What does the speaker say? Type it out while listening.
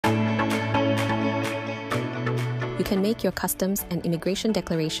You can make your customs and immigration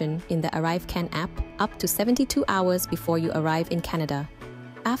declaration in the ArriveCAN app up to 72 hours before you arrive in Canada.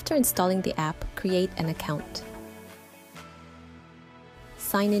 After installing the app, create an account.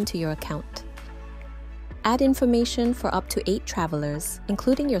 Sign in to your account. Add information for up to 8 travelers,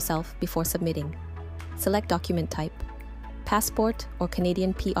 including yourself, before submitting. Select document type, passport or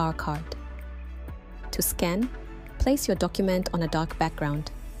Canadian PR card. To scan, place your document on a dark background.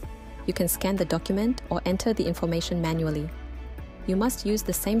 You can scan the document or enter the information manually. You must use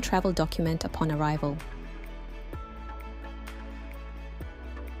the same travel document upon arrival.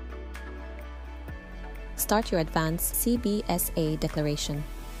 Start your advanced CBSA declaration.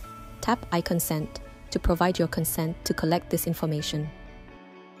 Tap I consent to provide your consent to collect this information.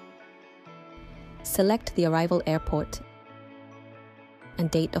 Select the arrival airport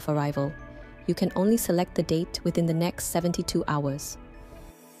and date of arrival. You can only select the date within the next 72 hours.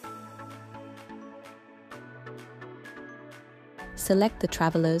 Select the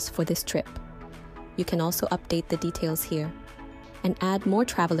travelers for this trip. You can also update the details here and add more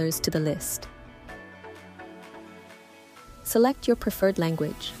travelers to the list. Select your preferred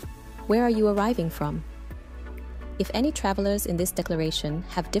language. Where are you arriving from? If any travelers in this declaration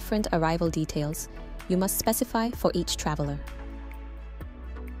have different arrival details, you must specify for each traveler.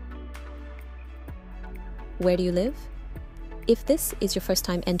 Where do you live? If this is your first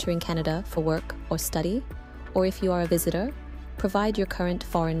time entering Canada for work or study, or if you are a visitor, provide your current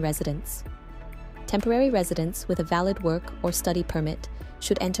foreign residence. Temporary residents with a valid work or study permit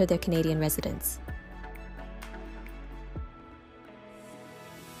should enter their Canadian residence.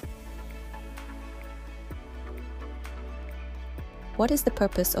 What is the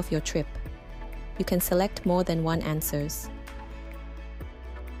purpose of your trip? You can select more than one answers.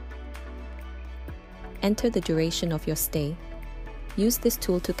 Enter the duration of your stay. Use this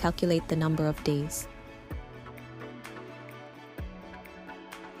tool to calculate the number of days.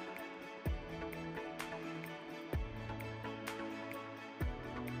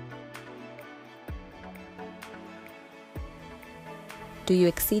 Do you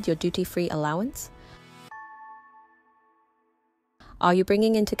exceed your duty-free allowance? Are you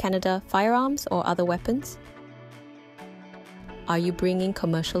bringing into Canada firearms or other weapons? Are you bringing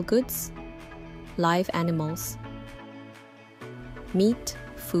commercial goods? Live animals? Meat,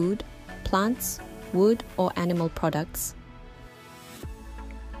 food, plants, wood or animal products?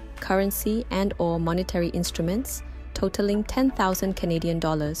 Currency and/or monetary instruments totaling 10,000 Canadian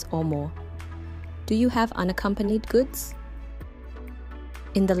dollars or more? Do you have unaccompanied goods?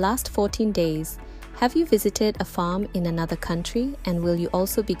 In the last 14 days, have you visited a farm in another country, and will you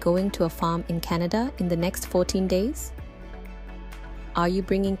also be going to a farm in Canada in the next 14 days? Are you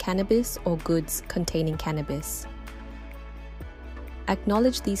bringing cannabis or goods containing cannabis?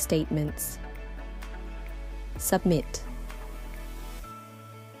 Acknowledge these statements. Submit.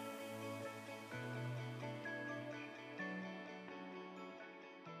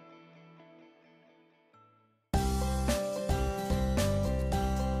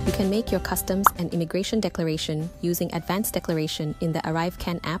 You can make your customs and immigration declaration using advanced declaration in the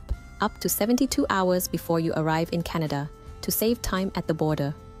ArriveCAN app up to 72 hours before you arrive in Canada to save time at the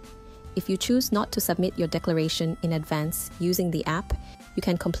border. If you choose not to submit your declaration in advance using the app, you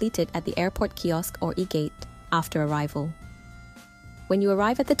can complete it at the airport kiosk or eGate after arrival. When you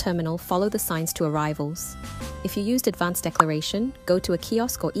arrive at the terminal, follow the signs to arrivals. If you used advanced declaration, go to a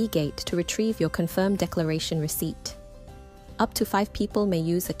kiosk or eGate to retrieve your confirmed declaration receipt. Up to 5 people may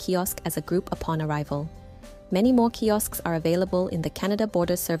use a kiosk as a group upon arrival. Many more kiosks are available in the Canada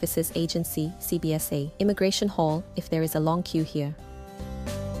Border Services Agency (CBSA) Immigration Hall if there is a long queue here.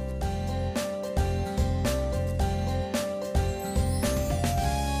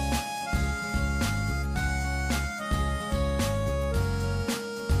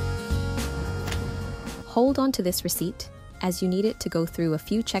 Hold on to this receipt, as you need it to go through a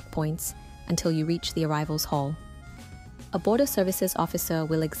few checkpoints until you reach the arrivals hall. A Border Services officer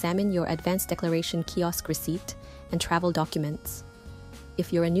will examine your advanced declaration kiosk receipt and travel documents.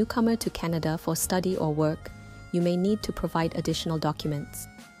 If you're a newcomer to Canada for study or work, you may need to provide additional documents.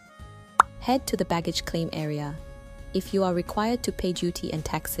 Head to the baggage claim area. If you are required to pay duty and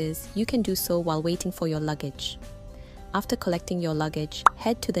taxes, you can do so while waiting for your luggage. After collecting your luggage,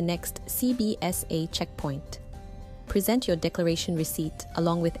 head to the next CBSA checkpoint. Present your declaration receipt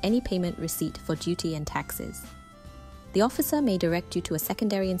along with any payment receipt for duty and taxes. The officer may direct you to a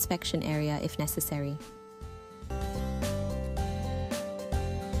secondary inspection area if necessary.